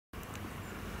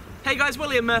Hey guys,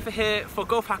 William Murfitt here for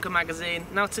Golf Hacker magazine.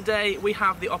 Now today we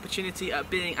have the opportunity of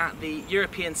being at the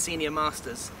European Senior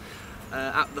Masters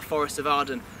at the Forest of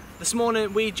Arden. This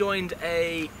morning we joined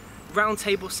a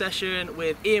roundtable session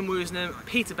with Ian Woosnam,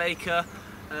 Peter Baker,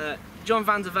 John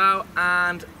van der Val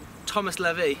and Thomas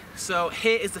Levet. So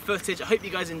here is the footage. I hope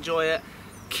you guys enjoy it.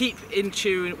 Keep in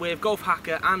tune with Golf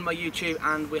Hacker and my YouTube,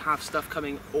 and we have stuff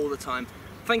coming all the time.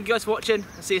 Thank you guys for watching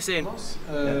and see you soon.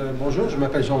 Bonjour, je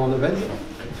m'appelle Jean van der Val.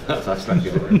 That's not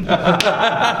good.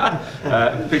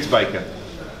 Peter Baker.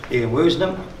 Ian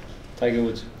Woosnam. Tiger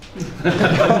Woods. Sure.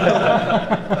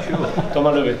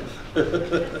 Thomas Levet.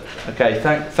 Okay,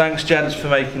 thanks gents for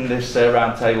making this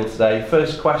round table today.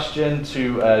 First question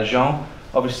to Jean.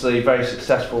 Obviously very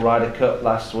successful Ryder Cup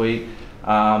last week.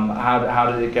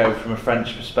 How did it go from a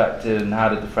French perspective, and how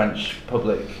did the French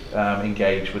public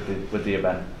engage with the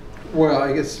event? Well,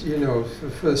 I guess, you know,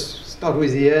 first start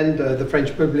with the end. The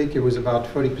French public, it was about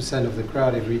 40% of the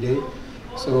crowd every day.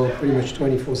 So pretty much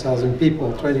 24,000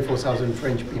 people, 24,000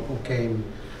 French people came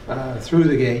through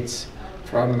the gates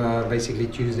from basically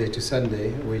Tuesday to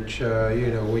Sunday, which,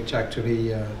 which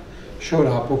actually showed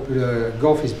how popular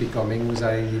golf is becoming,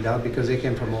 without any doubt, because they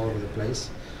came from all over the place.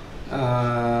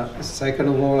 Second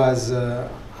of all, as a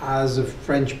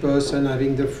French person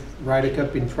having the Ryder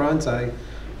Cup in France,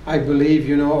 I believe,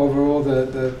 you know, overall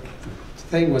the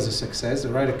thing was a success. The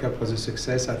Ryder Cup was a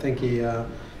success. I think it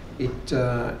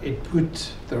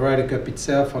put the Ryder Cup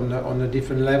itself on a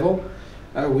different level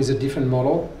with a different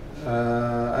model.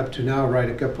 Up to now,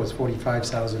 Ryder Cup was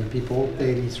 45,000 people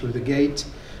daily through the gate.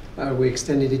 We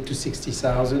extended it to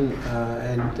 60,000,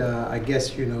 and I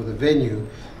guess, you know, the venue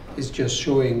is just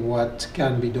showing what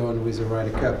can be done with the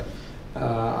Ryder Cup.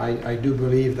 I do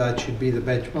believe that should be the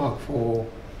benchmark for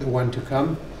the one to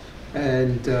come,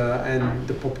 and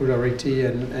the popularity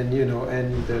and you know,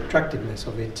 and the attractiveness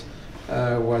of it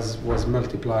was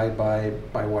multiplied by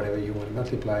whatever you want to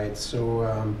multiply it. So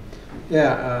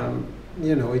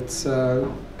you know, it's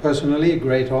personally a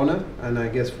great honor, and I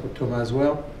guess for Thomas as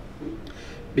well,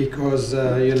 because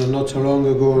you know, not so long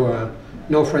ago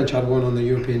no French had won on the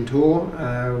European Tour.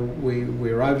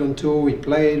 We arrived on tour, we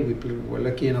played, we were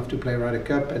lucky enough to play Ryder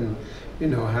Cup, and you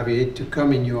know, having it to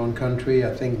come in your own country,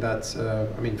 I think that's, I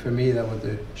mean, for me, that was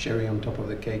the cherry on top of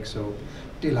the cake. So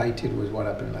delighted with what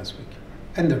happened last week,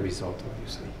 and the result,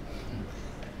 obviously.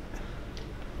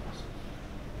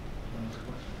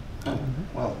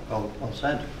 Well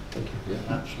said. Thank you.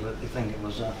 Yeah. Absolutely think it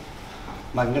was a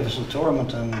magnificent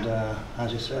tournament, and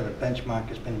as you said, a benchmark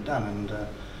has been done, and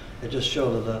it just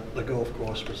showed that the golf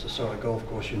course was the sort of golf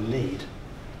course you need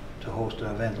to host an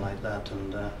event like that.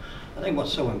 And I think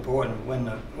what's so important, when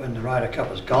the Ryder Cup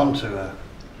has gone to a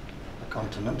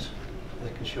continent,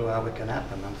 they can show how it can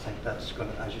happen. And I think that's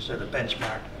going to, as you said, a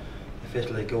benchmark. If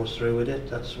Italy goes through with it,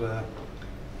 that's where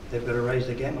they've got to raise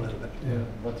the game a little bit. Yeah,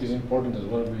 what is important as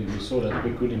well, we saw that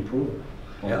we could improve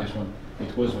on this one.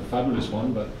 It was a fabulous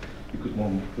one, but we could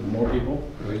put more people,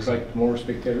 attract more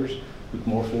spectators, put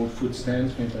more food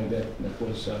stands, things like that. That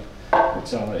was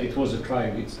it was a try.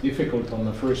 It's difficult on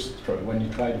the first try, when you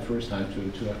try the first time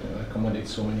to accommodate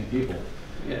so many people.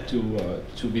 Yeah.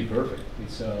 To be perfect.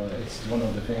 It's one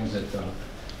of the things that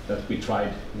we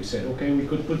tried. We said, okay, we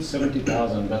could put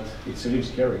 70,000, but it's a little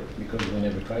scary because we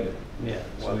never tried it. Yeah.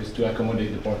 So it's to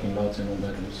accommodate the parking lots and all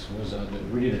that was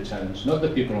really the challenge. Not the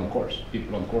people on course.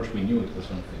 People on course, we knew it was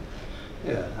something.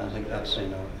 Yeah, I think that's, you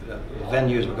know, the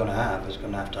venues we're going to have is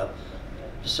going to have to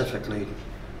specifically,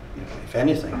 you know, if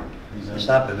anything, it's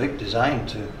that big design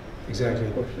to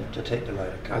take the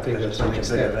Ryder Cup. I think that's such a big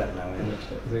step. event now.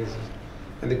 Yeah.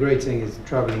 And the great thing is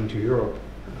traveling to Europe.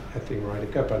 I think Ryder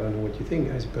Cup, I don't know what you think,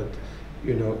 guys, but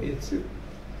you know,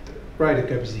 Ryder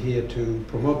Cup is here to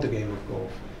promote the game of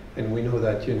golf, and we know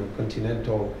that, you know,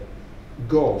 continental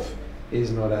golf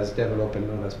is not as developed and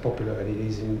not as popular as it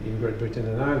is in Great Britain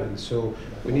and Ireland. So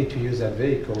we need to use that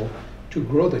vehicle to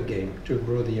grow the game, to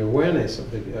grow the awareness of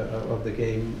the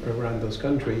game around those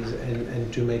countries,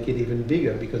 and to make it even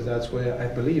bigger, because that's where I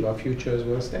believe our futures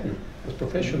will stand as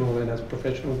professional and as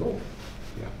professional golf.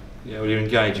 Yeah, well, you're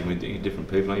engaging with different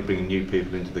people, you're bringing new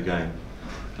people into the game.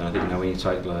 And I think, you know, when you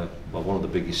take one of the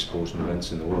biggest sporting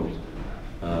events in the world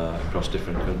across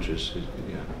different countries, it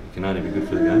can only be good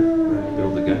for the game,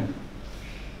 build the game.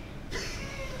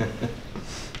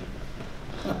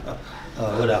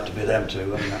 Oh, it would have to be them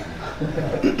two, wouldn't it?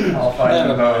 I'll find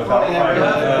them both.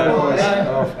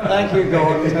 Thank you,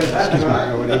 Gordon. It's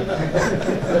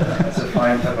a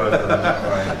fine for both of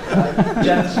them.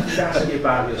 Gents, can I ask you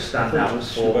about your standout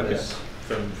performance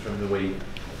from the week,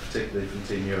 particularly from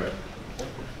Team Europe?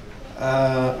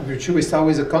 Should we start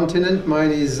with a continent?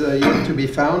 Mine is yet to be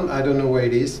found. I don't know where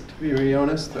it is, to be really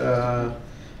honest.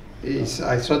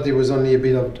 I thought there was only a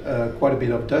bit of, quite a bit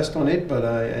of dust on it, but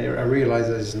I realized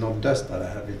that it's not dust that I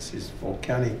have. It's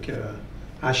volcanic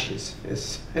ashes.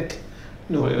 It's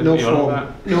no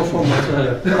form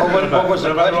whatsoever. What was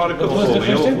the Ryder Cup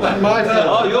form? My form.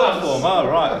 Oh, your form. Oh,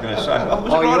 right. I'm going to say. What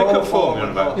was the Ryder Cup form you're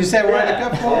on about? You said Ryder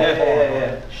Cup form?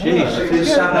 Yeah. Jeez, you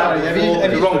sound out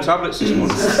Have you wrong tablets this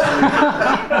morning?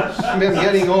 I'm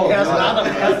getting old.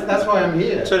 That's why I'm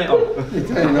here. Turn it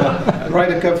on.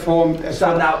 Ryder Cup form.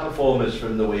 Standout performers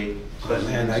from the week.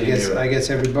 And I guess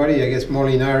everybody. I guess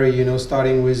Molinari. You know,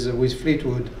 starting with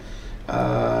Fleetwood.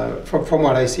 From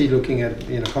what I see, looking at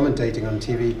commentating on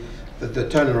TV, the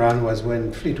turnaround was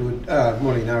when Fleetwood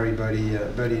Molinari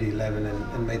birdied 11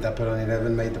 and made that putt on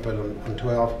 11, made the putt on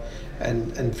 12,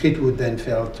 and Fleetwood then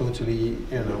felt totally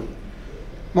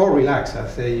more relaxed. I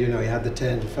say he had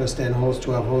the first 10 holes,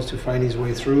 12 holes to find his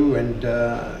way through, and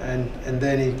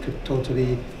then he could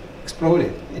totally explode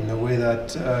it in a way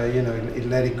that he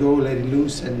let it go, let it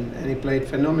loose, and he played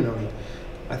phenomenally.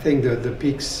 I think the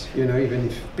picks, even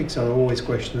if picks are always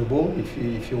questionable,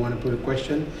 if you want to put a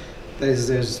question,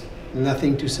 there's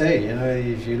nothing to say.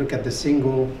 If you look at the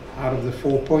single, out of the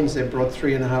 4 points, they brought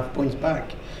 3.5 points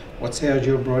back. What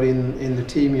Sergio brought in the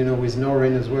team, with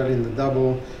Norin as well in the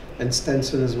double, and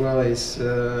Stenson as well, is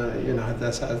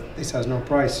this has no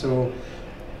price. So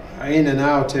in and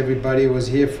out, everybody was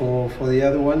here for the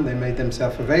other one. They made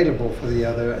themselves available for the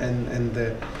other, and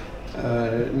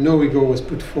no ego was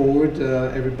put forward.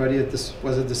 Everybody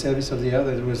was at the service of the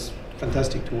other. It was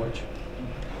fantastic to watch.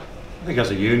 I think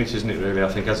as a unit, isn't it really? I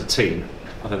think as a team,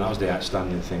 I think that was the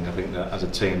outstanding thing. I think that as a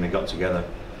team they got together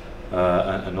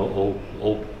and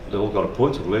they all got a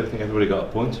point, I believe. I think everybody got a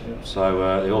point.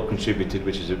 So they all contributed,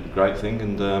 which is a great thing.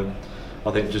 And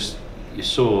I think just you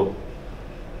saw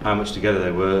how much together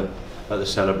they were at the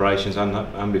celebrations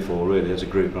and before, really, as a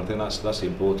group. And I think that's the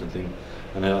important thing.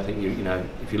 And I think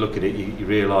if you look at it, you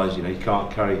realise you can't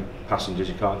carry passengers,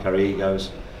 you can't carry egos.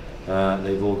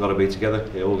 They've all got to be together.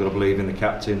 They've all got to believe in the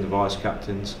captain, the vice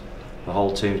captains. The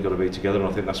whole team's got to be together, and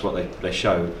I think that's what they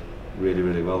showed really,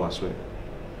 really well last week.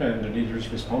 And the leaders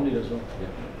responded as well. Yeah.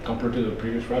 Compared to the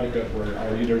previous Ryder Cup, where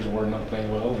our leaders were not playing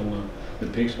well and the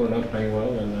picks were not playing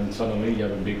well, and then suddenly you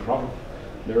have a big problem.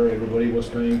 There, everybody was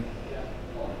playing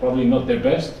probably not their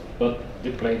best, but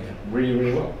they played really,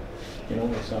 really well.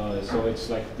 So it's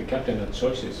like the captain had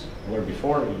choices, where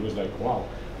before it was like, wow,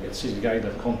 it's this guy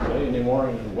that can't play anymore,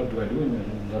 and what do I do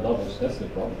in the doubles? That's the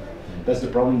problem. That's the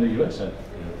problem in the US, and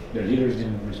their leaders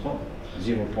didn't respond.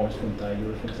 0 points from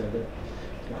Tiger, things like that.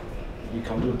 You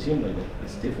can't do a team like that.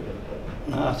 It's difficult.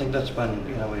 No, I think that's when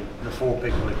the 4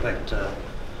 people we picked.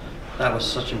 That was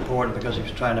such important because he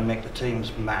was trying to make the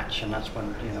teams match, and that's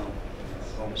when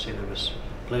obviously there was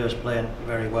players playing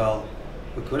very well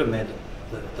who could have made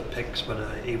the picks, but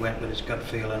he went with his gut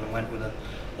feeling and went with a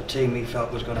team he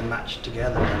felt was going to match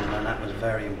together, and that was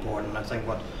very important. I think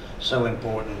what's so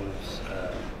important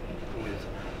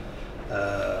with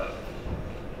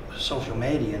social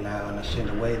media now, and I see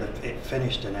the way that it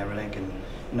finished and everything,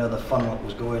 and the fun what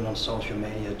was going on social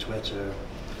media, Twitter,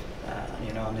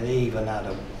 and they even had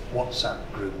a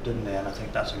WhatsApp group, didn't they? And I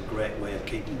think that's a great way of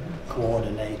keeping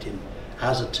coordinating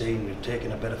as a team. You're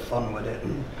taking a bit of fun with it,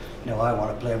 and I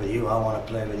want to play with you, I want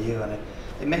to play with you, and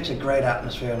it makes a great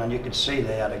atmosphere. And you could see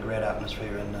they had a great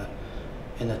atmosphere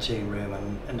in the team room,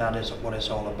 and that is what it's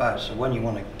all about. So when you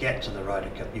want to get to the Ryder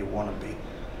Cup, you want to be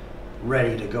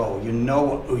ready to go. You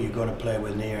know who you're going to play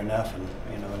with near enough, and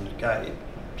and the guy,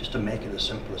 just to make it as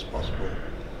simple as possible.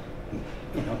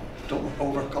 Don't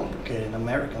overcomplicate it.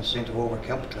 Americans seem to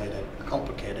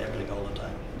overcomplicate everything all the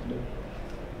time.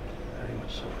 Very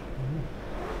much so.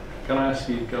 Can I ask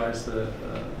you guys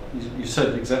you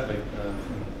said exactly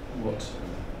what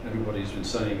everybody's been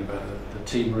saying about the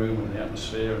team room and the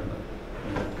atmosphere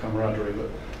and the camaraderie, but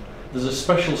there's a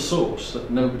special source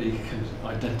that nobody can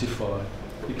identify,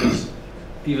 because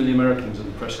even the Americans in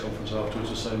the press conference afterwards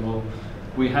were saying, well,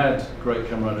 we had great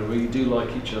camaraderie, we do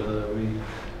like each other,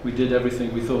 we did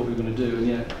everything we thought we were going to do, and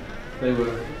yet they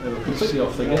were completely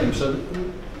off their game. So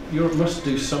Europe must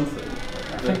do something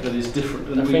that is different.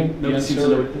 And I think the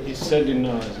answer, he said in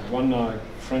one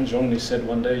friend John, he said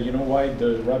one day, you know why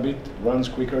the rabbit runs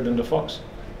quicker than the fox?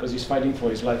 Because he's fighting for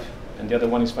his life, and the other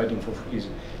one is fighting for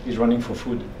he's running for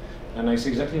food. And I see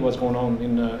exactly what's going on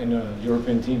in a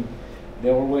European team.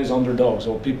 They're always underdogs,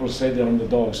 or people say they're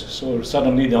underdogs. So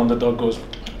suddenly the underdog goes,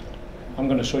 I'm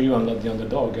going to show you I'm not the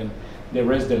underdog, and they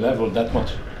raise their level that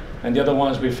much. And the other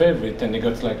ones we favorite, and they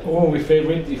got like, oh, we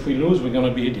favorite, if we lose, we're going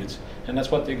to be idiots. And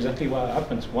that's exactly what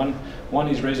happens. One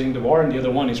is raising the bar, and the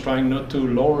other one is trying not to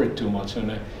lower it too much.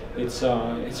 And it's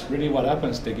really what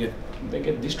happens. They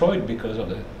get destroyed because of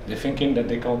they're thinking that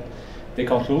they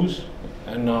can't lose,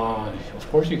 and of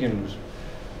course you can lose.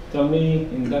 Tell me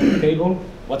in that table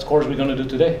what scores we're going to do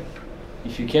today.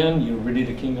 If you can, you're really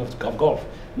the king of golf.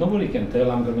 Nobody can tell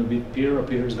I'm going to beat Pierre or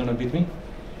Pierre is going to beat me.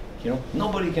 You know,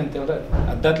 nobody can tell that.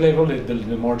 At that level,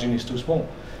 the margin is too small.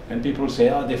 And people say,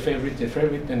 oh, they're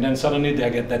favorite, and then suddenly they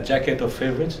get that jacket of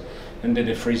favorites, and then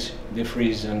they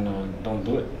freeze and don't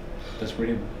do it. That's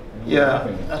really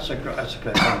that's a great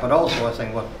point. But also, I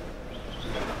think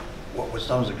what was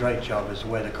done was a great job is the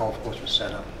way the golf course was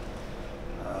set up.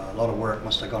 A lot of work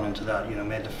must have gone into that. You know,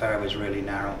 made the fairways really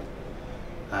narrow,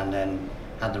 and then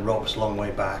had the ropes long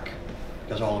way back,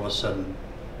 because all of a sudden,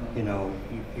 you know,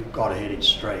 you've got to hit it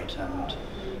straight, and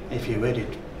if you hit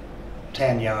it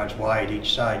 10 yards wide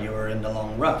each side, you were in the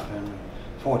long rough. And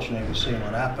fortunately, we've seen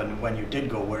what happened. When you did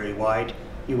go very wide,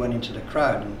 you went into the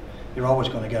crowd, and you're always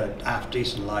going to get a half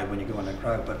decent lie when you go in the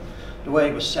crowd. But the way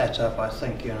it was set up, I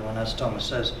think, you know, and as Thomas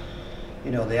says,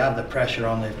 you know, they have the pressure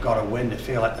on, they've got to win, they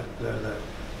feel like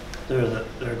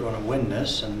they're going to win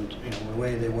this, and you know, the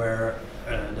way they wear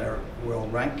their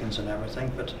world rankings and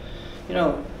everything. But you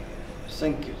know, I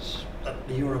think it's that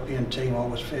the European team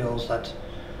always feels that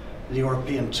the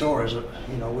European tour is,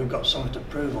 you know, we've got something to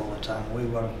prove all the time.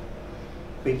 We've got to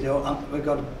beat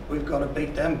we've got to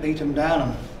beat them down,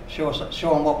 and show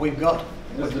them what we've got,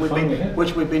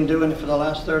 which we've been doing for the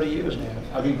last 30 years now.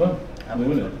 Having fun,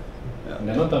 doing it. Yeah. And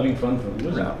they're not having fun for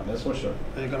losing. No. That's for sure.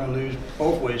 They're going to lose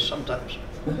both ways sometimes.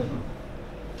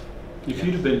 If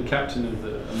you'd have been captain of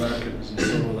the Americans and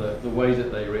saw the way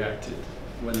that they reacted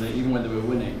even when they were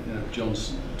winning, you know,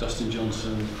 Dustin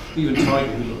Johnson, even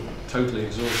Tiger, who looked totally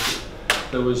exhausted,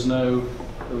 there was no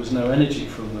energy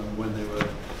from them when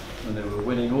they were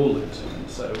winning all the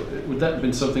tournaments. So would that have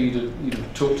been something you'd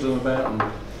have talked to them about and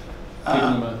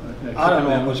given them I don't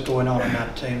know what was going on in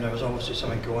that team. There was obviously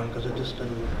something going, because it just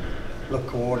didn't look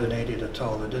coordinated at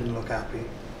all. They didn't look happy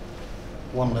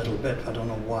one little bit. I don't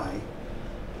know why,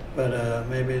 but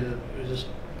maybe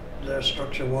their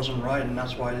structure wasn't right, and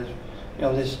that's why you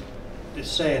know, they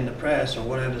say in the press or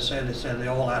whatever they say they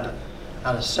all had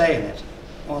a say in it.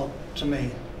 Well, to me,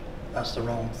 that's the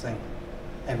wrong thing.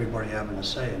 Everybody having a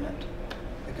say in it,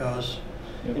 because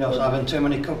you know, it's having too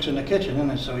many cooks in the kitchen,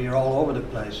 isn't it? So you're all over the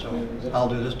place. So exactly. I'll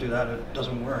do this, do that. It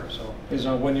doesn't work. So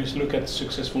when you look at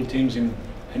successful teams in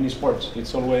any sports,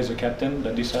 it's always a captain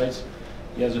that decides.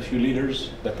 He has a few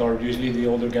leaders that are usually the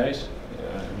older guys,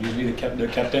 usually the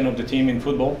captain of the team in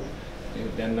football.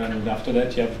 And after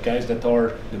that, you have guys that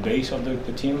are the base of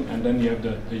the team, and then you have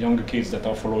the younger kids that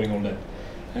are following all that.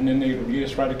 And then the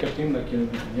US Ryder Cup team, like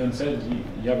Jan said,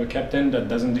 you have a captain that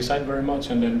doesn't decide very much,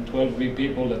 and then 12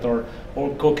 people that are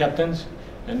all co-captains,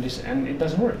 and it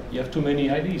doesn't work. You have too many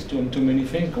ideas, too many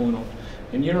things going on.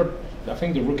 In Europe, I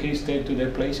think the rookies stay to their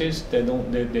places.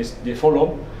 They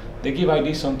follow. They give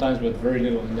ideas sometimes, but very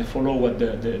little, and they follow what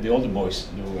the older boys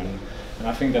do. And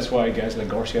I think that's why guys like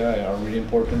Garcia are really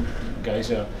important.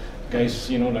 Guys,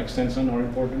 you know, like Stenson are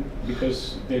important,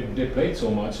 because they played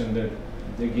so much, and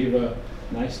they give a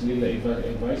nice little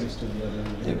advices to the other.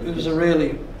 It was a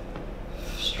really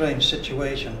strange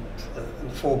situation in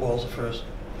the 4 balls the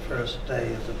first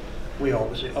day. We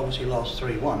obviously lost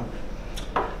 3-1,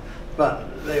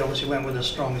 but they obviously went with the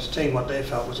strongest team, what they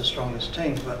felt was the strongest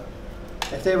team. But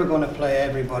if they were going to play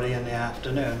everybody in the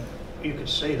afternoon, you could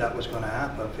see that was going to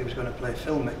happen. If he was going to play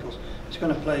Phil Mickells, he's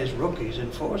going to play his rookies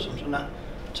in foursomes, and that,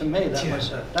 to me,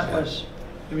 was.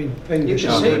 I mean, you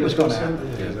could see it was going to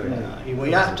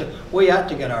happen. We had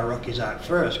to get our rookies out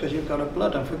first, because you've got to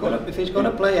blood them. If he's going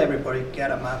to play everybody, get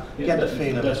them out, get the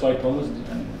feel of it. That's why Thomas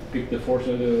picked the 4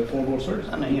 balls first.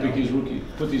 And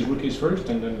put his rookies first,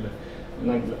 and then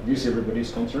like this,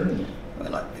 everybody's concerned.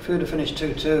 Well, like, if he would have finished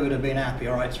 2-2, we'd have been happy.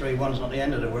 All right, 3-1's not the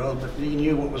end of the world, but he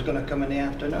knew what was going to come in the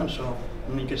afternoon, so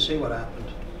you could see what happened,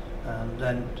 and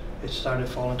then it started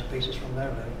falling to pieces from there.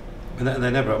 Really.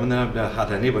 They never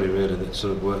had anybody really that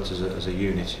sort of worked as a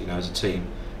unit, you know, as a team.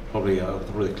 Probably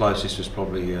the closest was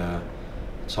probably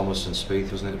Thomas and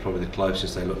Spieth, wasn't it? Probably the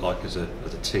closest they looked like as a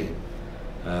team.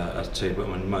 But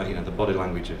when you know, the body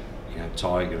language of, you know,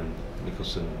 Tiger and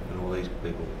Nicholson and all these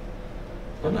people.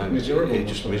 It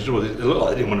just miserable. It looked like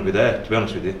they didn't want to be there, to be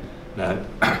honest with you. No,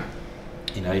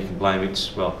 you know, you can blame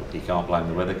it. Well, you can't blame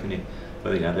the weather, can you?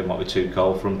 But you know, they might be too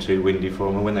cold for them, too windy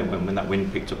for them. And when that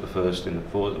wind picked up the first in the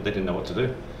fourth, they didn't know what to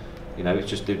do. You know,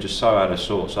 they're just so out of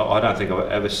sorts. So I don't think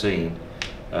I've ever seen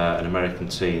an American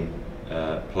team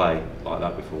play like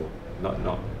that before.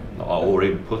 Not or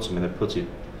even putt. I mean, they putted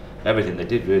everything they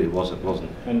did really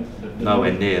wasn't And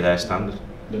nowhere near their standard.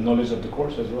 The knowledge of the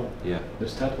course as well. Yeah. The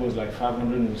stat was like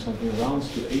 500 and something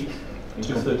rounds to 8 in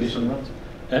competition rounds.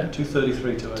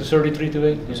 233 to 8. 233 to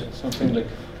 8, yeah, something like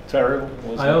terrible.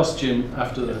 I asked Jim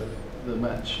after the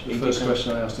match, the first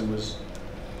question I asked him was,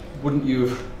 wouldn't you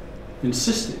have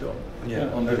insisted on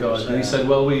the guys? And he said,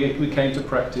 well, we came to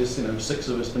practice, 6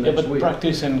 of us the next but week.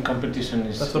 Practice and competition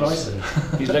is... That's what I said.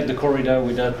 He's like the corridor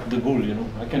without the bull,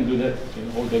 I can do that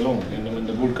all day long. And when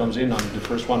the bull comes in, I'm the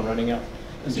first one running out.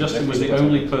 And Justin was the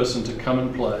only person to come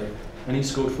and play, and he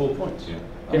scored 4 points. Yeah.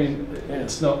 I mean,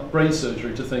 it's not brain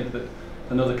surgery to think that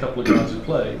another couple of guys who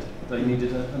played, they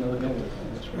needed another goal.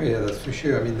 Oh yeah, that's for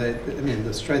sure. I mean,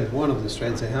 the strength. One of the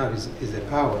strengths they have is their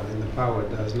power, and the power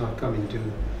does not come into.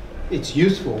 It's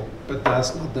useful, but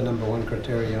that's not the #1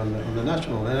 criteria on the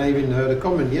national. And I even heard a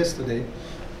comment yesterday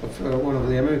of one of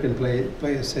the American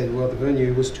players said, "Well, the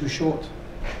venue was too short."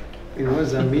 What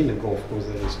does that mean? A golf course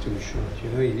that is too short?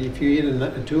 If you hit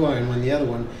a 2-iron when the other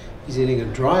one is hitting a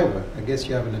driver, I guess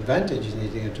you have an advantage in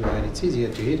hitting a 2-iron. It's easier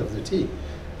to hit off the tee.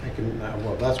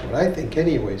 Well, that's what I think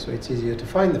anyway. So it's easier to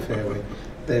find the fairway.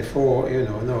 Therefore,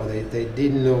 no, they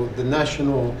didn't know the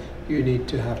national. You need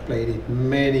to have played it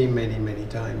many, many, many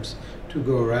times to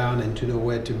go around and to know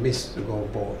where to miss the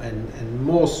golf ball, and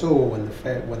more so when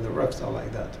the roughs are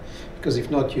like that, because if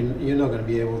not, you're not going to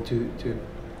be able to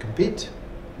compete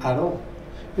at all.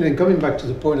 And coming back to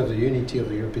the point of the unity of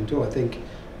the European Tour, I think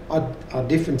our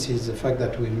difference is the fact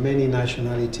that we're many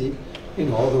nationality.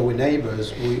 Although we're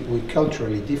neighbours, we're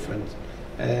culturally different.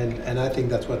 And I think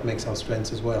that's what makes our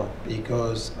strengths as well,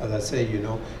 because, as I say,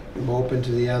 you're more open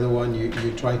to the other one, you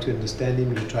try to understand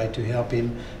him, you try to help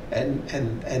him, and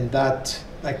that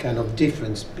kind of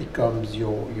difference becomes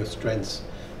your strengths.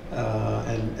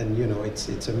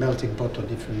 It's a melting pot of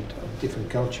different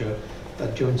culture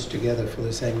that joins together for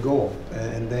the same goal,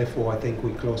 and therefore I think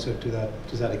we're closer to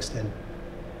that extent.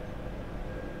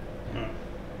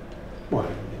 Well,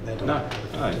 they don't. No,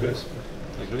 I agree.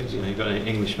 You've got an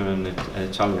Englishman and an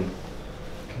Italian.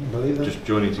 Can you believe that? Just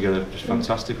joining together, just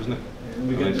fantastic, wasn't it? And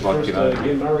we get the first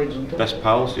gay marriage on top. Best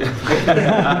pals, yeah.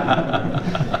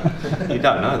 You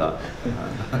don't know that.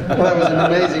 Well, that was an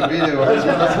amazing video.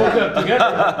 Let's work out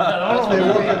together.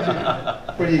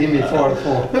 What do you give me 4 and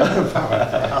 4?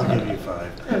 I'll give you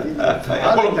 5.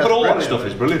 But all that stuff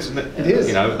is brilliant, isn't it? It is.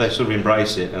 They sort of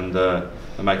embrace it and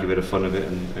make a bit of fun of it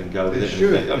and go with it.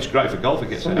 Sure. And it's great for golf. It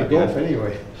gets out. Golf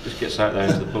anyway. Just gets out there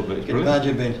into the public. It's You can brilliant.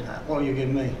 imagine being, what do you give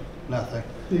me? Nothing.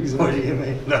 Exactly. What do you give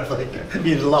me? Nothing.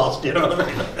 You've lost, you know what I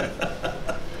mean?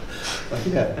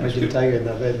 Yeah, imagine Tiger in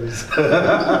that bed was.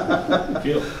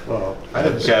 Well,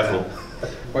 Careful.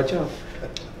 Watch out.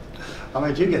 how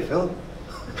many did you get, Phil?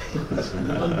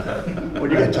 What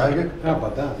did you get, Tiger? How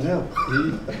about that? No.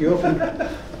 You often.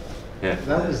 Yeah.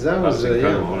 That was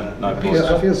incredible, wasn't it? No,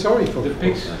 I feel sorry for the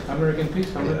pigs, American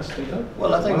pigs, how much they got?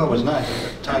 Well, I think what was nice is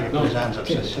that Tiger put his hands up,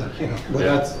 says,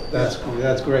 But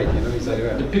that's great. He's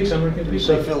like, The pigs, American pigs,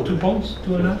 So like filled 2 with- pounds,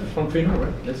 2.5 from Fino,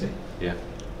 right? That's it. Yeah.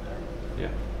 Yeah.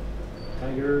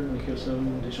 Tiger,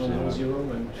 Mickelson, Deschamps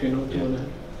 0, and Fino 2.5.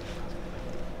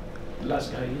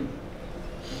 Last guy in.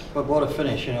 But what a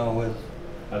finish, with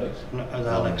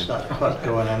Alex. that putt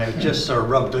going, and it just sort of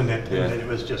rubbed in it, Yeah. and it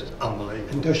was just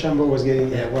unbelievable. And Deschamps was getting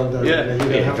well done. Yeah. You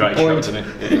don't have Great a shot, point. isn't it?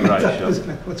 Yeah, great shot.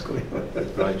 What's going on?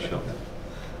 Great shot.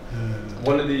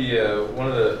 One of the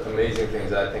amazing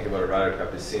things I think about a Ryder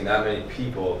Cup is seeing that many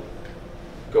people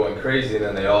going crazy and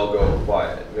then they all go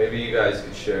quiet. Maybe you guys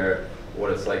could share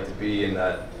what it's like to be in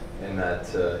that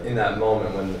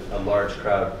moment when a large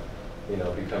crowd,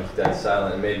 becomes dead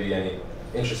silent, and maybe any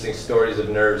interesting stories of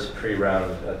nerves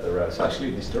pre-round at the rest. It's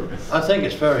actually disturbing. I think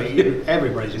it's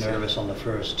everybody's nervous on the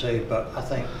first tee, but I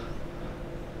think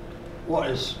what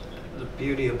is the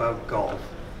beauty about golf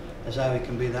is how it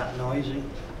can be that noisy,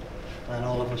 and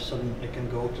all of a sudden it can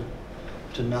go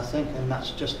to nothing, and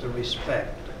that's just the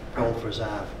respect golfers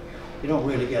have. You don't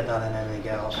really get that in anything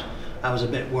else. I was a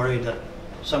bit worried that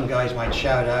some guys might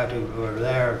shout out who were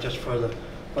there just for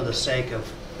the sake of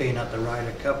being at the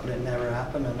Ryder Cup, but it never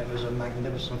happened, and it was a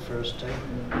magnificent first tee.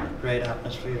 Great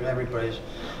atmosphere. Everybody's,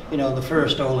 the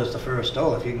first hole is the first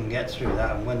hole. If you can get through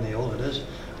that and win the hole, it is.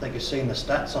 I think you've seen the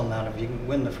stats on that. If you can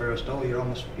win the first hole, you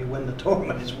win the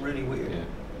tournament. It's really weird. Yeah.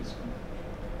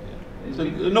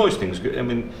 The noise thing's good. I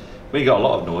mean, when you got a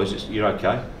lot of noise, you're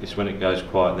okay. It's when it goes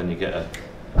quiet, then you get a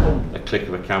click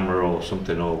of a camera or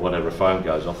something, or whatever, a phone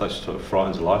goes off. That sort of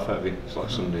frightens the life out of you. It's like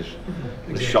somebody's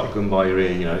with a shotgun by your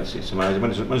ear. It's amazing.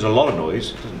 When there's a lot of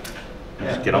noise,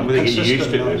 just get on with it. Get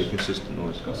used to it. Really consistent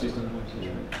noise.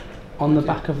 On the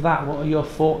back of that, what are your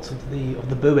thoughts of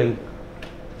the booing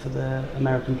for the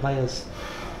American players?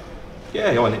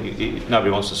 Yeah, I mean,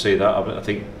 nobody wants to see that. I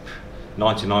think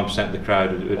 99% of the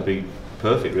crowd would be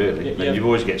perfect, really. And you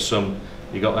always get some.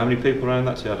 You got how many people around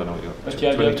that? See, I don't know what you got. But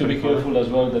yeah, you have to be careful as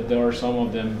well that there are some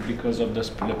of them because of the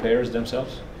players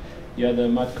themselves. Yeah, the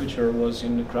Matt Kuchar was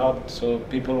in the crowd, so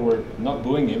people were not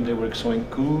booing him; they were showing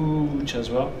Kuch as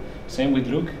well. Same with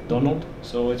Luke Donald.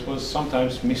 So it was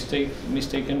sometimes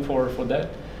mistaken for that.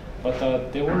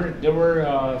 But they were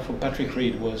for Patrick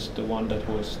Reed was the one that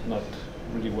was not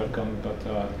really welcome.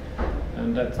 But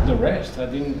and that the rest I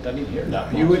didn't hear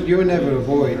that. You would never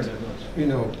avoid, you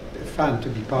know, a fan to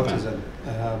be partisan.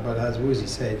 But as Woozy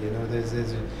said, you know, there's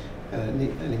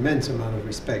an immense amount of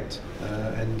respect,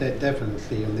 and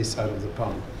definitely on this side of the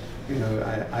pond. You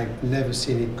know, I've never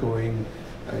seen it going,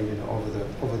 you know,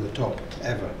 over the top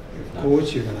ever. Of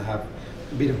course, you're going to have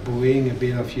a bit of booing, a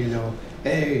bit of, you know,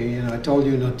 hey, you know, I told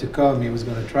you not to come. He was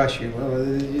going to trash you. Well,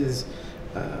 it is,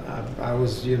 I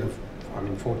was, you know, I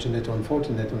mean, fortunate or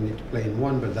unfortunate only to play in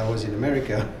one, but that was in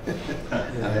America.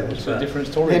 It's a different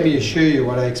story. Let me assure you,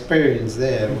 what I experienced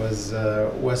there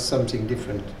was something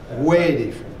different, way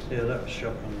different. Yeah, that was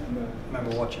shocking. I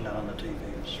remember watching that on the TV.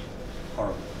 It was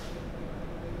horrible.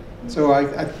 So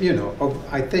you know,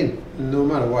 I think no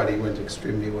matter what, it went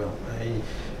extremely well.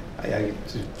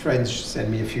 Friends sent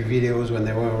me a few videos when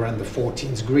they were around the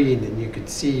 14th green, and you could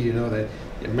see, you know, that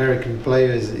the American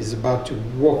player is about to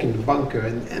walk in the bunker,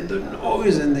 and the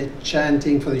noise, and they're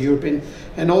chanting for the European,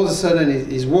 and all of a sudden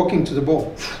he's walking to the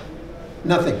ball.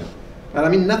 Nothing. But I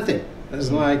mean, nothing. It's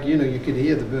like, you know, you could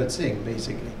hear the bird sing,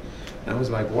 basically. And I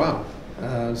was like, wow.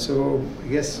 So I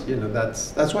guess, you know,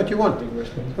 that's what you want. That's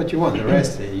what you want. The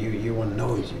rest, you want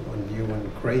noise, you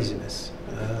want craziness.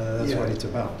 That's what it's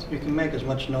about. You can make as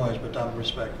much noise, but have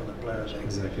respect for the players.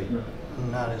 Exactly.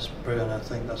 And that is brilliant. I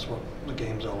think that's what the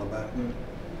game's all about.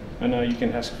 And you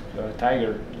can ask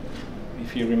Tiger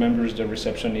if he remembers the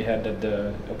reception he had at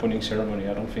the opening ceremony.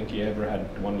 I don't think he ever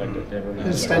had one like that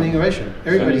ever. Standing ovation.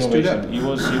 Everybody stood up. He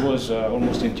was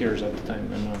almost in tears at the time,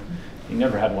 and he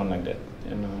never had one like that.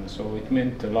 And so it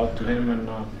meant a lot to him, and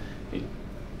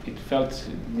it felt,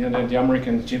 you know, the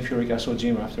American Jim Furyk, I saw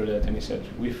Jim after that, and he said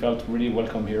we felt really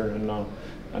welcome here, and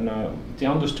they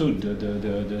understood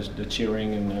the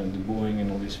cheering and the booing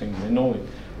and all these things. They know it.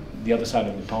 The other side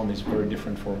of the pond is very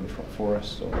different for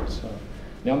us, so it's,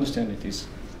 they understand it is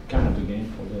kind of the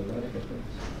game for the Ryder Cup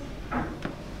players.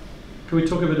 Can we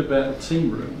talk a bit about the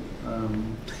team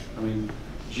room? I mean,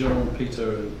 Jean,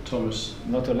 Peter, Thomas.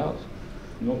 Not allowed.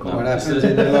 No comment. What happens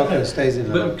in the locker stays in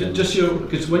the locker. But just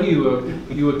because when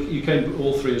you came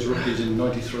all three as rookies in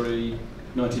 '93,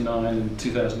 '99, and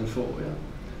 2004. Yeah.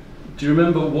 Do you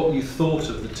remember what you thought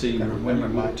of the team when you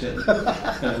walked in?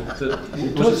 Was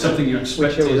it something you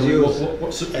expected?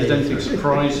 Did anything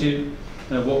surprise you?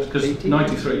 Because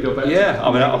 '93, go back. Yeah,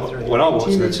 I mean, when I walked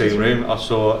in the team room, I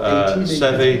saw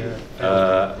Sevi,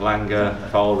 Langer,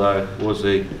 Faldo,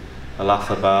 Woozy,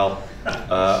 Alathabal.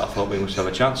 I thought we must have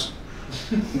a chance.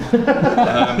 So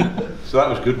that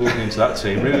was good walking into that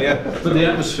team room, yeah. But the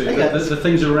atmosphere, the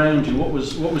things around you,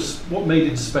 what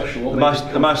made it special?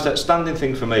 The most outstanding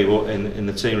thing for me in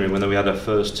the team room when we had our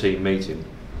first team meeting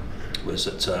was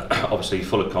that obviously you're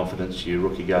full of confidence. You're a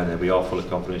rookie going there, we are full of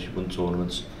confidence. You've won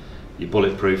tournaments, you're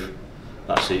bulletproof.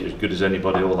 That's it, as good as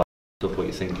anybody. All that stuff, what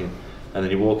you're thinking, and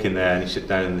then you walk in there and you sit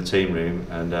down in the team room,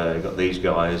 and you've got these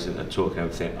guys and talking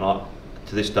everything. And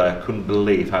to this day, I couldn't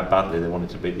believe how badly they wanted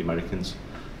to beat the Americans,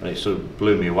 and it sort of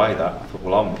blew me away. That I thought,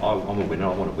 well, I'm a winner,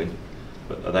 I want to win,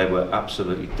 but they were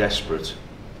absolutely desperate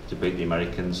to beat the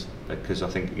Americans, because I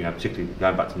think, you know, particularly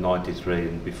going back to '93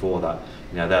 and before that,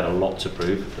 you know, they had a lot to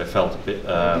prove. They felt a bit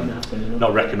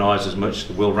not recognised as much.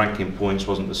 The world ranking points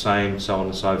wasn't the same, so on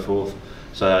and so forth.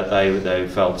 So they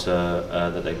felt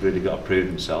that they really got to prove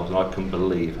themselves, and I couldn't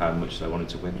believe how much they wanted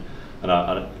to win. And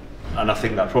I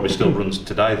think that probably still runs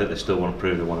today, that they still want to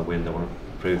prove, they want to win, they want to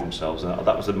prove themselves. And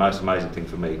that was the most amazing thing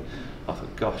for me. I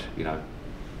thought, gosh, you know,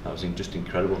 that was just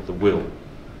incredible. The will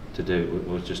to do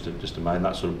was just amazing.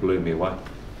 That sort of blew me away.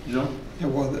 Yeah. Yeah,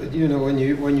 well, you know, when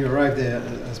you arrive there,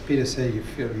 as Peter said, you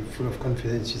feel full of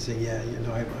confidence. You say, yeah, you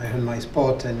know, I earned my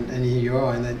spot, and here you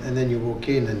are. And then you walk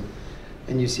in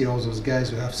and you see all those guys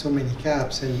who have so many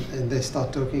caps, and they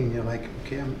start talking, and you're like,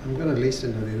 okay, I'm going to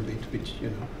listen a little bit, which, you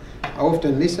know, I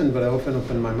often listen, but I often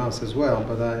open my mouth as well.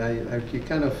 But you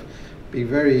kind of be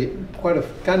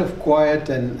kind of quiet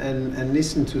and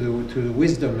listen to the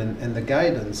wisdom and the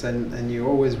guidance, and you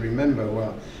always remember.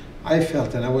 Well, I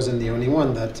felt, and I wasn't the only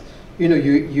one, that, you know,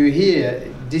 you hear,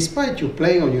 despite you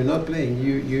playing or you're not playing,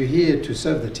 you're here to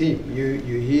serve the team. You're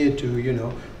here to, you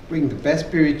know, bring the best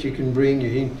spirit you can bring.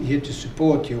 You're here to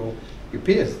support your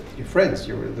peers, your friends,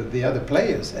 the other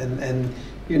players, and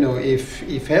you know,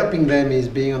 if helping them is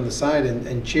being on the side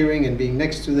and cheering and being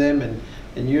next to them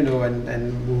and you know,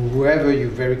 and whoever you're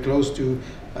very close to,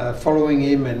 following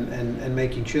him and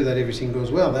making sure that everything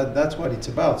goes well, that's what it's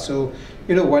about. So,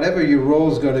 you know, whatever your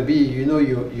role's going to be, you know,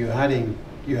 you're adding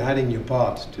your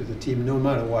part to the team no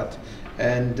matter what.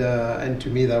 And to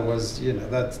me that was, you know,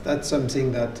 that's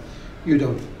something that you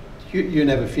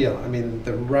never feel. I mean,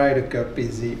 the Ryder Cup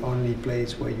is the only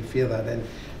place where you feel that. And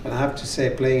I have to say,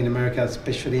 playing in America,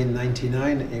 especially in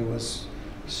 '99, it was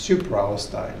super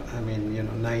hostile. I mean, you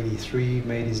know, '93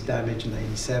 made his damage,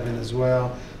 '97 as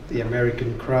well. The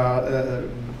American crowd,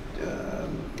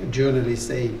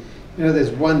 journalists, you know, there's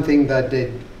one thing that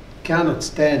they cannot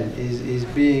stand is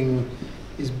being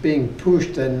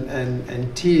pushed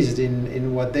and teased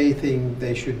in what they think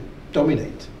they should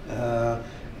dominate.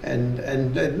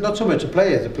 And not so much the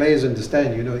players. The players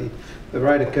understand, you know, the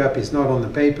Ryder Cup is not on the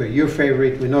paper. You're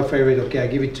favorite, we're not favorite. Okay, I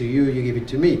give it to you, you give it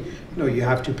to me. No, you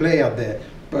have to play out there.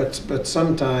 But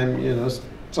sometimes, you know,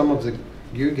 some of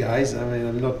you guys, I mean,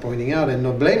 I'm not pointing out and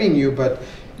not blaming you, but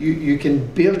you can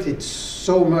build it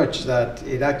so much that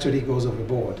it actually goes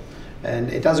overboard.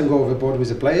 And it doesn't go overboard with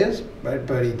the players, but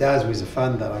it does with the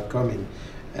fans that are coming.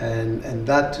 And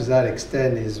that, to that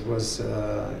extent, was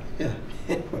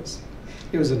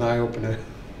it was an eye-opener.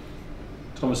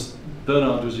 Thomas,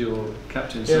 Bernard was your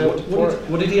captain. Yeah, So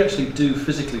what did he actually do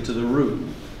physically to the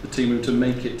room, the team room, to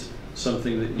make it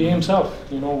something that he himself,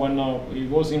 you know, when he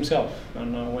was himself,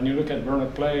 and when you look at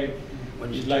Bernard play,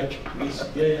 it's like it's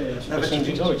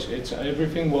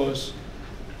everything was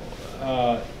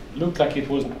looked like it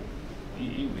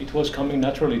was coming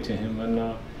naturally to him,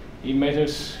 and he made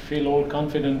us feel all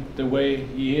confident the way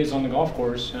he is on the golf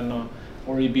course, and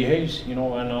or he behaves, you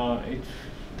know, and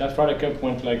that Ryder Cup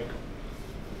went like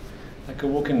a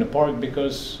walk in the park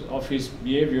because of his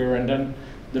behavior, and then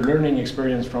the learning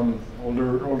experience from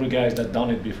older guys that done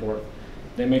it before.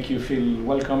 They make you feel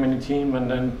welcome in the team, and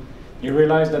then you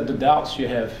realize that the doubts you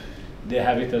have, they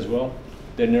have it as well.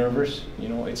 They're nervous, you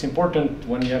know. It's important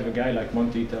when you have a guy like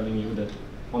Monty telling you that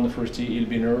on the first tee he'll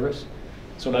be nervous.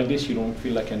 So like this, you don't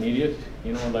feel like an idiot,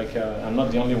 you know, like I'm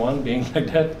not the only one being like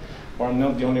that, or I'm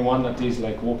not the only one that is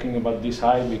like walking about this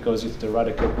high because it's the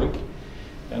Ryder Cup week.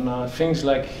 And things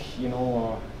like, you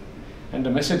know, and the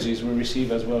messages we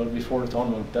receive as well before the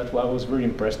tournament, I was very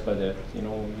impressed by that. You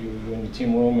know, you're in the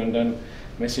team room and then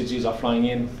messages are flying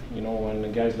in, you know, and the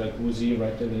guys like Woozy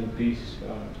write a little piece,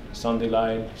 Sandy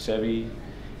Lyle, Sevi,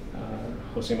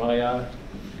 Jose Maria,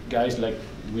 guys like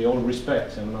we all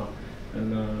respect. And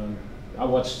I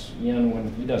watched Ian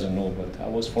when, he doesn't know, but I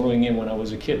was following him when I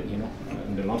was a kid, you know,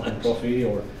 in the London Trophy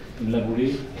or in La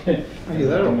Boulie. Are you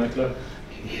there? In my club.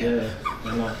 Yeah,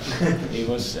 it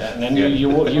was, and then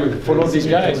you follow these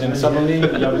guys, and suddenly you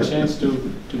have a chance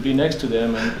to be next to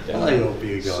them. And I hope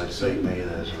you guys beat me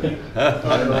this week. I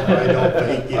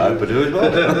don't beat you. I do as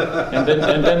well. and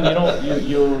then you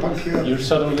know you're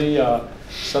suddenly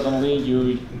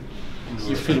you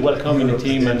feel welcome in the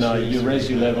team, and you raise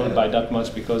your level by that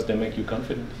much because they make you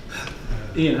confident.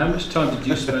 Ian, how much time did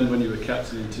you spend when you were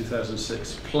captain in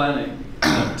 2006 planning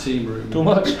that team room? Too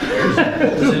much.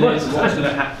 What's going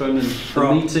to happen, and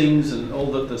the meetings and all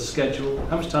the schedule?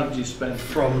 How much time did you spend?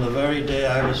 From the very day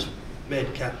I was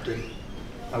made captain,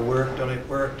 I worked on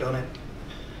it.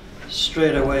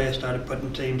 Straight away I started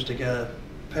putting teams together,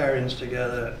 pairings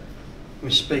together, my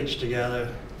speech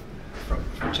together for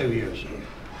 2 years.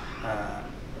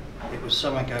 It was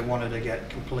something I wanted to get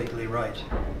completely right,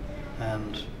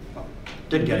 and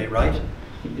did get it right,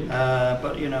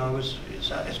 but you know, it's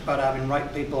about having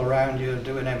right people around you and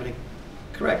doing everything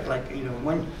correct. Like, you know,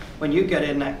 when you get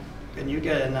in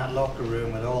that locker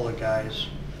room with all the guys,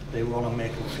 they want to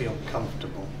make them feel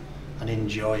comfortable and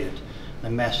enjoy it. The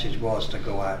message was to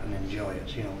go out and enjoy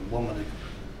it. You know, one of the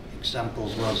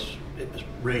examples was it was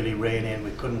really raining,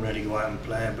 we couldn't really go out and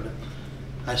play, but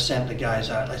I sent the guys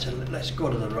out. I said, let's go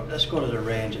to the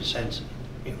range and send,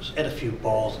 you know, hit a few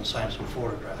balls and sign some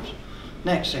photographs.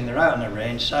 Next thing, they're out on the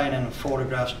range, signing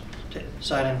photographs,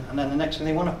 and then the next thing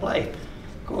they want to play.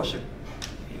 Of course,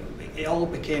 it all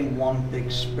became one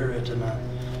big spirit, and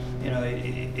you know,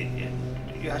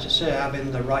 you have to say,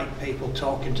 having the right people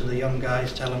talking to the young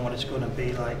guys, telling what it's going to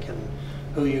be like and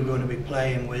who you're going to be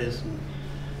playing with. And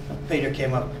Peter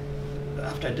came up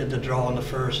after I did the draw on the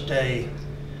first day,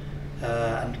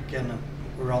 and again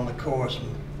we're on the course,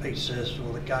 and Pete says,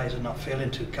 well, the guys are not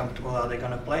feeling too comfortable, are they going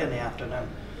to play in the afternoon?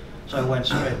 So I went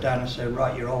straight down and said,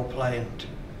 right, you're all playing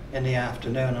in the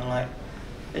afternoon. And like,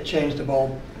 it changed the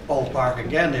ballpark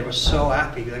again. They were so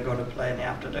happy they're going to play in the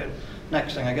afternoon.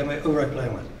 Next thing I get, who are I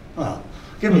playing with? Well,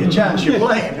 Give me a chance, you're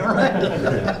playing, all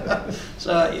right?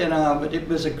 So, you know, but it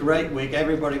was a great week.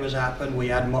 Everybody was happy. We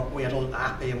had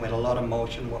happy and we had a lot of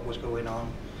emotion, what was going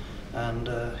on. And,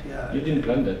 yeah. You didn't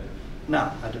plan that?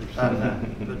 No, I didn't plan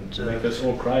that. But, make us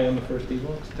all cry on the first tee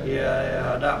box?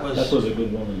 Yeah, that was a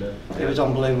good moment there. It was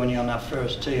unbelievable when you're on that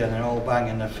first tee and they're all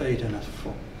banging their feet and I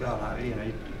thought, God, you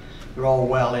know, you're all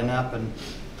welling up. And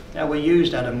yeah, we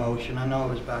used that emotion. I know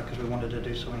it was bad because we wanted to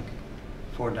do something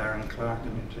for Darren Clark,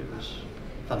 and it was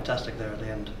fantastic there at the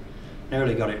end.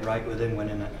 Nearly got it right with him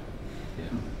winning it.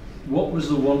 Yeah. What was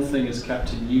the one thing as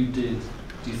captain you did,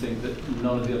 do you think, that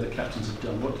none of the other captains had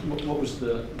done? What was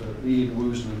the Ian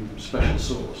Woosnam special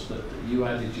sauce that you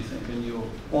added, do you think, in your...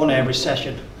 On every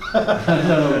session.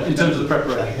 No, in terms of the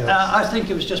preparation. I think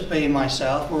it was just being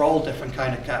myself. We're all different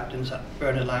kind of captains.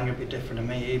 Bernard Langer would be different to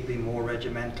me. He'd be more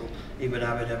regimental. He would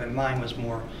have it. Mine was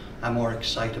more, I'm more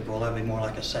excitable. I'd be more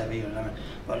like a Sevi, you know.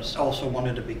 But I also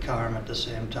wanted to be calm at the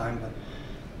same time. But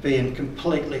being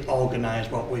completely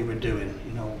organised what we were doing,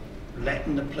 you know,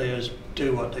 letting the players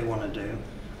do what they want to do,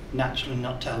 naturally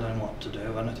not telling them what to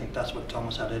do. And I think that's what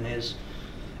Thomas had in his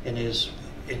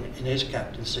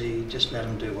captaincy. Just let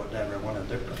them do whatever they wanted.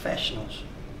 They're professionals.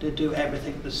 They do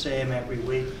everything the same every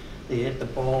week. They hit the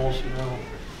balls, you know.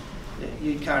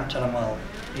 You can't tell them, well,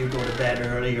 you go to bed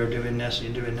early, you're doing this,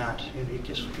 you're doing that.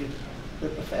 They're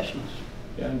professionals.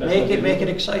 Yeah, make it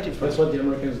exciting for That's them. what the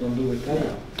Americans don't do with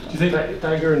Tiger. Do you think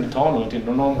Tiger in the tournament, in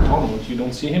the non-tournament, you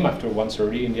don't see him after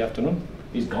 1:30 in the afternoon?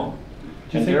 He's gone.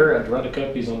 And there at Ryder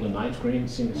Cup, he's on the 9th green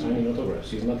signing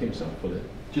autographs. He's not himself with it.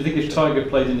 Do you think if Tiger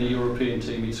played in the European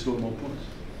team, he'd score more points?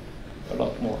 A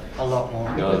lot more. A lot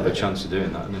more. He'll have a chance of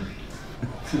doing that, isn't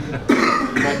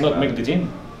he? He might not make the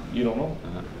team. You don't know.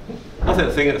 I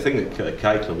think the thing at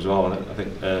K Club as well, I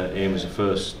think Ian was the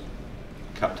first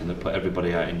captain that put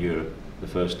everybody out in Europe the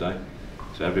first day.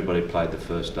 So everybody played the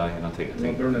first day, and I think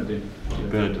Bernard did.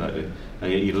 Bernard did.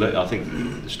 And I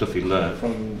think the stuff he learned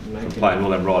from playing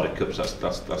all them Ryder Cups,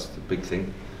 that's the big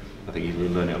thing. I think you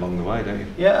learn it along the way, don't you?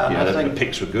 Yeah, you know, I think the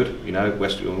picks were good. You know,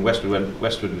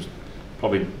 Westwood was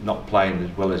probably not playing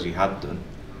as well as he had done,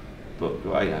 but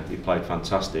well, yeah, he played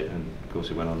fantastic, and of course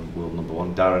he went on world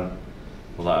 #1. Darren,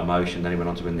 all that emotion, then he went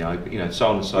on to win the Open. You know, so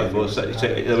on and so forth. So,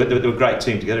 they were a great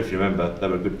team together. If you remember, they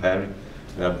were a good pairing.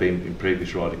 They had been in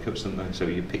previous Ryder Cups, didn't they? So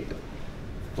you picked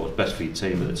what was best for your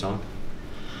team at the time.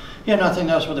 Yeah, and I think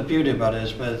that's what the beauty about it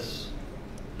is with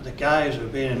the guys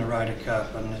who've been in the Ryder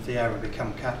Cup, and if they ever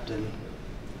become captain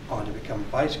or they become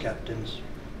vice captains,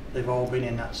 they've all been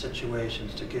in that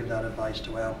situations to give that advice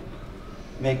to help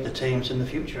make the teams in the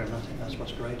future, and I think that's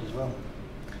what's great as well.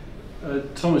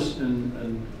 Thomas,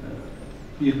 and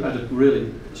you had a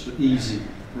really sort of easy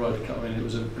Ryder Cup. I mean, it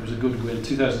was a good win.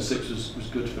 2006 was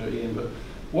good for Ian, but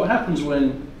what happens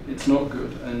when it's not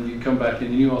good and you come back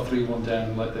and you are 3-1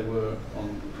 down like they were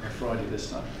on Friday this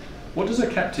time? What does a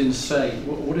captain say?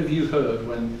 What have you heard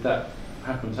when that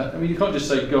happens? I mean, you can't just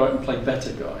say go out and play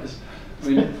better, guys. I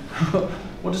mean,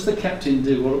 what does the captain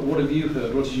do? What have you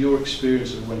heard? What is your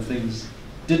experience of when things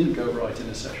didn't go right in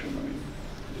a session? I mean,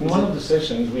 in one of the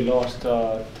sessions we lost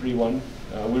 3-1.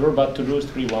 We were about to lose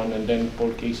 3-1, and then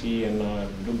Paul Casey and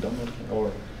Luke Donald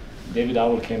or David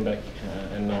Howell came back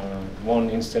and won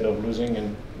instead of losing,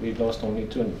 and we lost only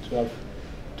 2.5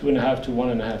 to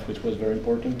 1.5, which was very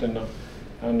important.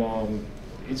 And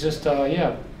it's just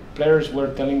yeah, players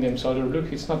were telling themselves,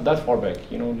 look, it's not that far back,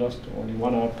 you know, lost only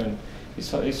 1 up, and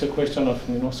it's a question of,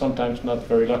 you know, sometimes not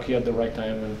very lucky at the right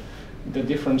time, and the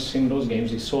difference in those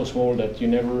games is so small that you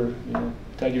never, you know,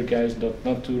 tell your guys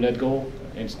not to let go.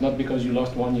 It's not because you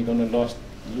lost one you're gonna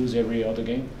lose every other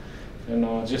game,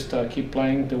 and just keep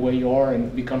playing the way you are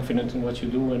and be confident in what you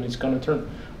do, and it's gonna turn.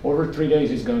 Over 3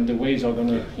 days, the waves are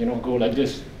gonna, you know, go like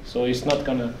this. So it's not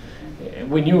gonna.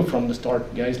 We knew from the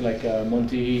start, guys like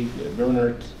Monty,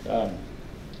 Bernard,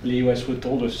 Lee Westwood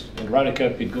told us in Ryder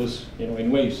Cup it goes, you know,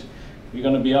 in waves. You're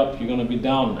gonna be up, you're gonna be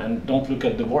down, and don't look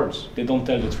at the boards. They don't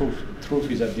tell the truth. The truth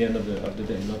is at the end of the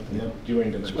day, not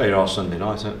during the match. That's where you are Sunday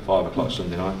night, isn't it? 5 o'clock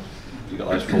Sunday night. You got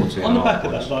those 14 on the back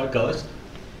of that, like, guys,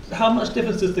 how much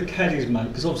difference does the caddies make?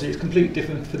 Because obviously it's completely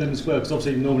different for them as well. Because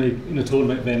obviously normally in a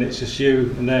tournament then it's just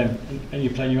you and them, and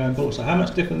you're playing your own ball. So how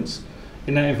much difference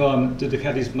in that environment do the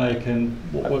caddies make, and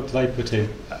what work do they put in?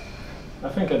 I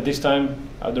think at this time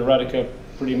at the Ryder Cup,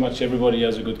 pretty much everybody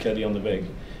has a good caddy on the bag,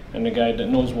 and a guy that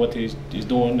knows what he's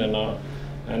doing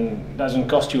and doesn't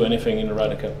cost you anything in the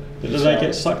Ryder Cup. But do they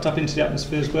get sucked up into the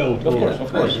atmosphere as well? Of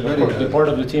course. They're part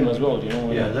of the team as well, you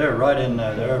know. Yeah, they're right in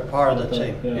there. They're a part of the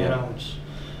team. Yeah. You know,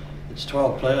 it's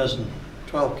 12 players and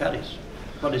 12 caddies.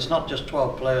 But it's not just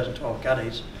 12 players and 12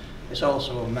 caddies. It's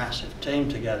also a massive team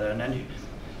together. And then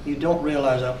you don't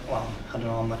realise that, well, I don't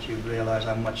know how much you realise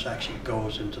how much actually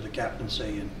goes into the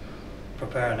captaincy and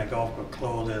preparing a golf course,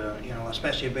 clothing, you know,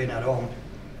 especially being at home.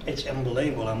 It's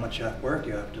unbelievable how much work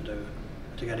you have to do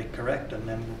to get it correct, and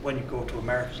then when you go to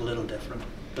America it's a little different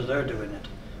because they're doing it.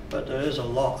 But there is a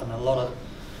lot, and a lot of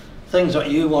things that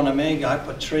you want to make. I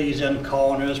put trees in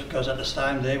corners because at this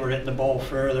time they were hitting the ball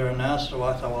further and that, so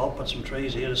I thought, well, I'll put some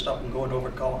trees here to stop them going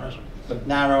over corners,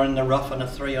 narrowing the rough in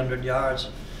 300 yards.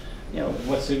 You know,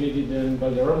 what Levet did in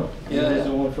Valderrama. Yeah, He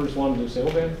was the first one to say,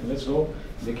 okay, let's go.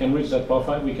 They can reach that par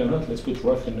 5, we cannot. Let's put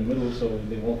rough in the middle so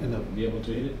they won't be able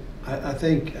to hit it. I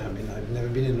think, I mean, I've never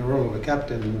been in the role of a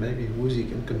captain, maybe Woozy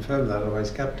can confirm that, otherwise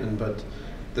captain, but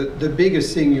the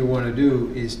biggest thing you want to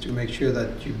do is to make sure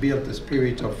that you build the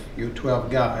spirit of your 12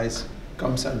 guys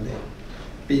come Sunday.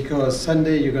 Because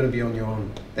Sunday you're going to be on your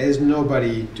own. There's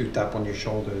nobody to tap on your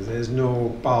shoulders. There's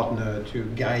no partner to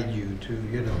guide you to,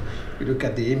 you know. You look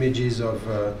at the images of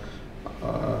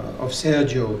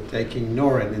Sergio taking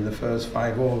Noren in the first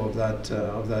 5 hole of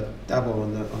that double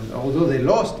although they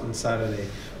lost on Saturday,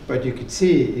 but you could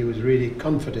see he was really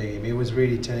comforting him. He was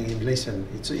really telling him, listen,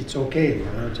 it's okay, you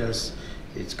know, just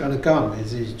it's gonna come.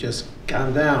 It's just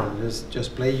calm down.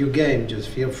 Just play your game. Just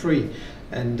feel free.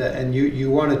 And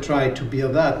you want to try to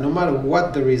build that no matter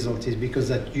what the result is, because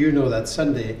that you know that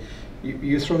Sunday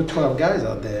you throw 12 guys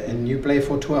out there and you play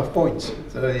for 12 points.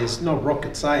 So it's not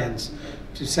rocket science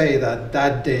to say that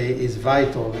that day is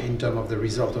vital in terms of the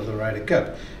result of the Ryder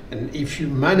Cup. And if you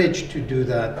manage to do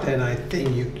that, then I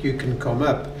think you can come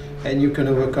up and you can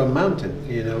overcome mountains.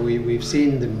 You know, we've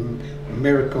seen the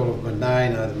miracle of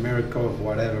Medina, the miracle of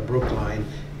whatever, Brookline.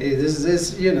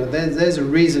 There's a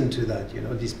reason to that, you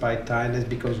know, despite tiredness,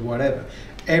 because whatever.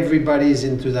 Everybody's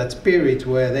into that spirit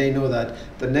where they know that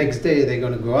the next day they're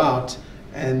going to go out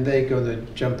and they're going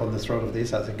to jump on the throat of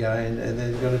this other guy and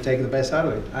they're going to take the best out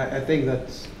of it. I think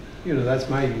that's, you know, that's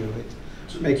my view of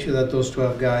it. Make sure that those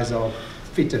 12 guys are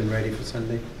fit and ready for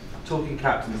Sunday. Talking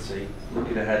captaincy,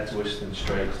 looking ahead to Whistling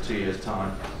Straits 2 years'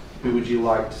 time, who would you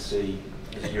like to see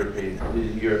as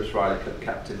Europe's Ryder Cup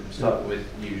captain? Start with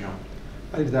you, Jean.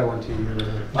 I leave that one to you.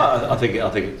 I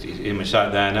think him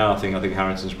sat there now. I think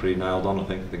Harrington's pretty nailed on. I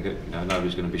think you know,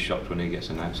 nobody's going to be shocked when he gets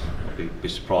announced. I'd be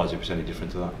surprised if it's any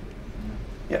different to that.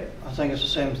 Yeah, I think it's the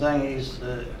same thing. He's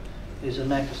the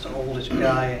next oldest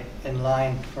guy in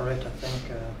line for it. I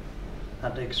think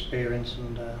had the experience,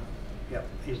 and yeah,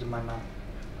 he's the my man.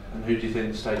 And who do you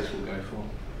think the States will go for?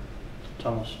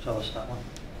 Thomas, tell us that one.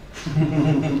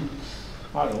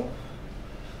 I don't know.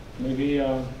 Maybe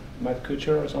Matt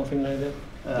Kuchar or something like that.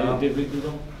 David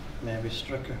Goodall? Maybe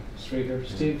Stricker.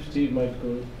 Steve might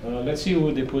go. Let's see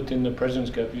who they put in the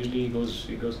President's Cup. Usually he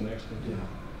goes next.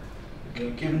 Yeah.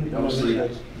 Given obviously,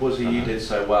 Woozy, you did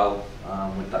so well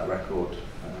with that record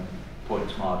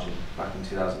points margin back in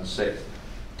 2006.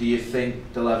 Do you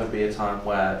think there'll ever be a time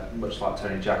where, much like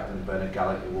Tony Jackman and Bernard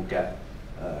Gallagher, will get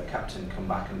a captain come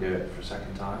back and do it for a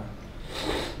second time?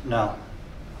 No.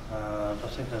 I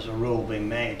think there's a rule being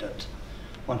made that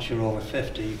once you're over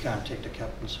 50, you can't take the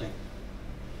captaincy.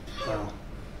 Well,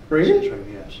 really? True,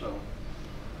 yeah. So.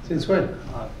 Since when?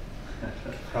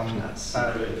 From that's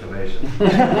good information.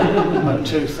 about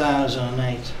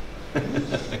 2008.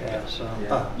 Yeah. So.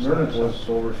 Yeah. Murfitt was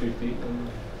over 50.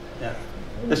 Yeah.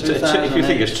 If you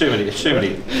think it's too many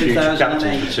future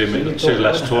captains for two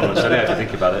less tournaments, then you have to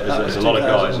think about it. There's a lot of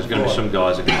guys. There's going to be some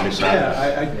guys that are going to miss out.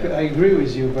 Yeah, I agree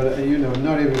with you, but you know,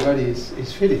 not everybody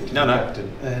is fitted to be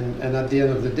captain. And at the end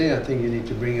of the day, I think you need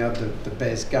to bring out the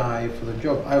best guy for the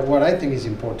job. What I think is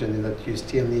important is that you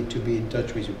still need to be in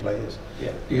touch with your players.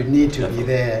 Yeah. You need to be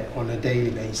there on a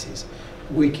daily basis.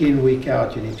 Week in, week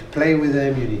out, you need to play with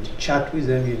them, you need to chat with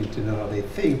them, you need to know how they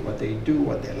think, what they do,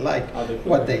 what they like,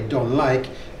 what they don't like,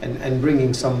 and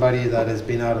bringing somebody that has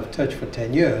been out of touch for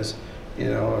 10 years, you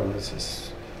know, this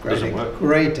is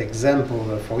great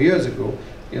example 4 years ago.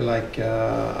 You're like,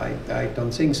 I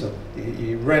don't think so.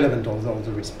 Irrelevant of all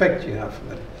the respect you have for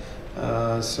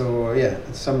them. So yeah,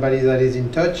 somebody that is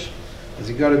in touch. Has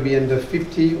he got to be under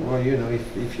 50? Or you know,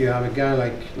 if you have a guy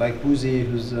like Woozy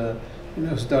who's you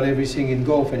know, who's done everything in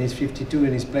golf and he's 52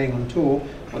 and he's playing on tour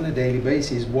on a daily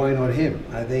basis, why not him?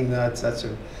 I think that's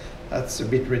a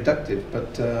bit reductive,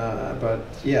 but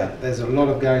yeah, there's a lot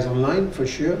of guys online for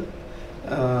sure,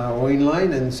 or in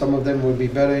line, and some of them will be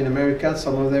better in America,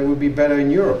 some of them will be better in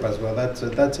Europe as well. That's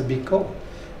a big call,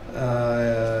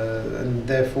 and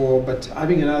therefore, but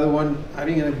having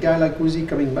having a guy like Woozy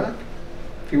coming back,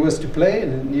 if he was to play,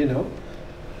 and you know.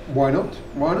 Why not?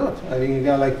 Why not? Having a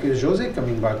guy like Jose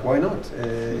coming back, why not?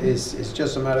 It's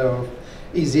just a matter of,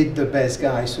 is it the best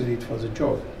guy suited for the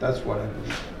job? That's what I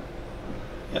believe.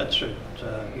 Yeah, true.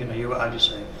 you know, as you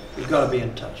say, you've got to be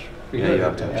in touch. Yeah, you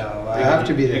have to. You have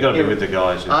to be there. You've got to be with the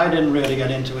guys. I didn't really get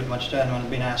into it much then when I'd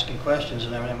been asking questions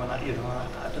and everything. When I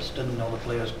just didn't know the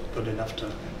players good enough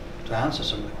to answer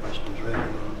some of the questions really.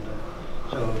 And,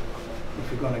 so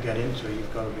if you're going to get into it,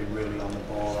 you've got to be really on the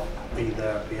ball, be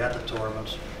there, be at the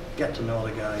tournaments, get to know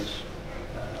the guys.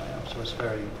 So it's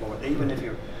very important. Even if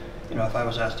you're, you know, if I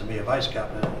was asked to be a vice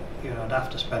captain, you know, I'd have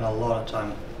to spend a lot of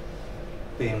time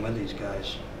being with these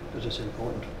guys because it's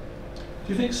important.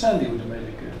 Do you think Sandy would have made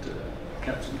a good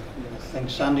captain? I think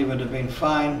Sandy would have been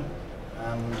fine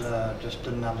and just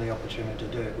didn't have the opportunity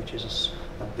to do it, which is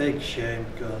a big shame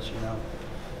because, you know,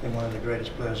 being one of the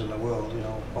greatest players in the world, you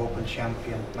know, Open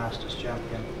champion, Masters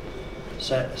champion.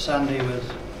 Sandy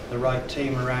with the right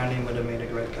team around him would have made a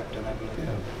great captain, I believe.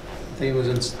 Yeah. I think it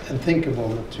was unthinkable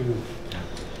not to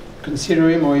consider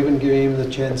him or even give him the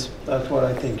chance. That's what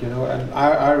I think, you know. And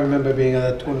I remember being at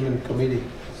that tournament committee.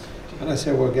 And I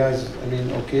said, well, guys, I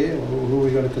mean, okay, who are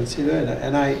we going to consider?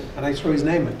 And I threw his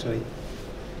name, actually.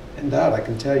 And that, I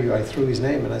can tell you, I threw his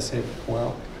name and I said,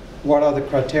 well, what are the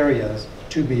criteria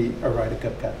to be a Ryder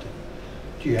Cup captain?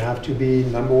 Do you have to be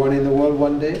 #1 in the world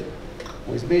one day?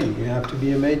 Well, he's been. You have to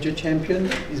be a major champion?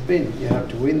 He's been. You have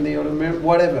to win the Olympic,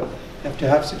 whatever. You have to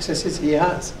have successes? He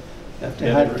has. You have to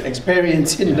have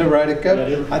experience in the Ryder Cup?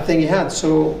 I think he had.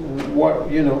 So,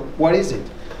 what, you know, what is it?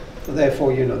 So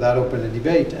therefore, you know, that opened a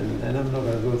debate, and I'm not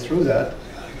going to go through that.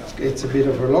 It's a bit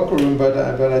of a locker room, but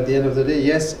at the end of the day,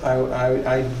 yes,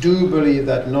 I do believe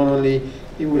that not only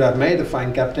he would have made a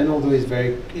fine captain, although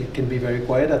he can be very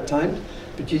quiet at times,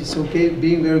 but it's okay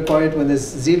being very quiet when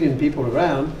there's a zillion people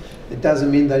around. It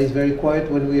doesn't mean that he's very quiet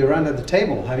when we're around at the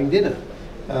table having dinner.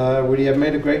 Would he have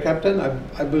made a great captain?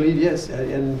 I believe yes.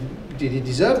 And did he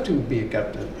deserve to be a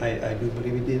captain? I do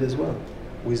believe he did as well,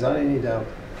 without any doubt.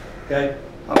 Okay.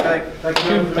 Okay. Thank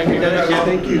you. Thank you.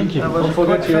 Thank you. That was a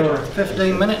quick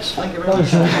 15 minutes. Thank you very much.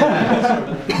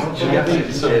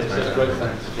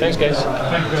 Thanks, guys.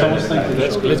 Thank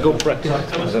you. Let's go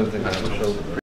practice.